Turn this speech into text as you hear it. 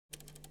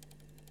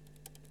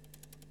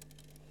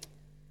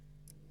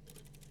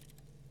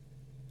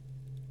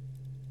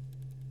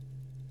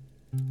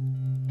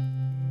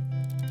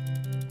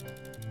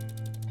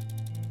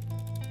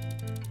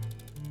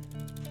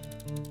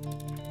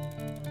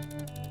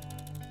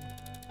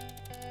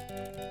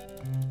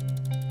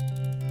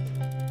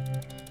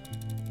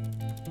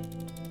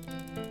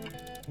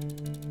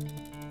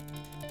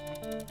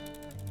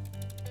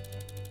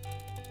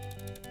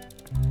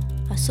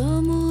saw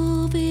a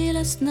movie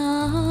last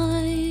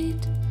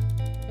night.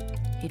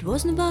 It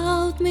wasn't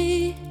about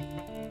me,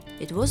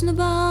 it wasn't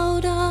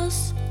about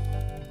us,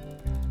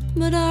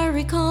 but I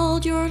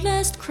recalled your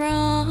last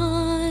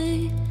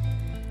cry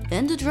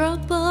and the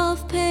drop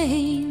of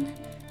pain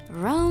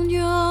around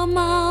your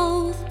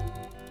mouth.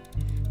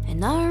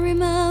 And I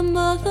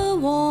remember the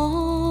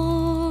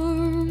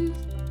warmth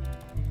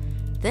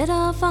that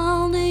I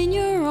found in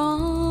your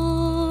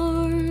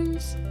arms.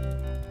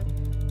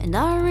 And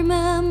I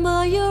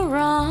remember your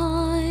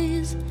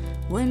eyes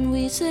when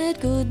we said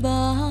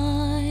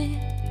goodbye.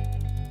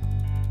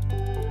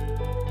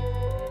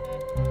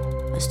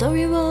 A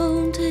story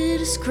won't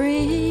hit a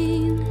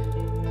screen.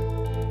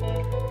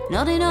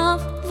 Not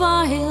enough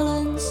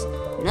violence,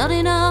 not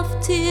enough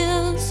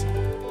tears.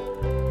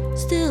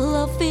 Still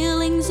our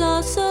feelings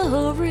are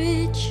so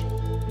rich,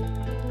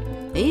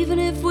 even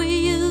if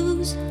we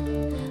use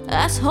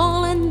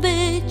asshole and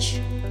bitch.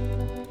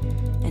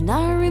 And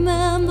I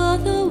remember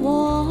the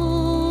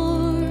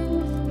warmth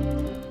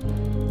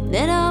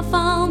that I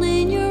found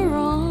in your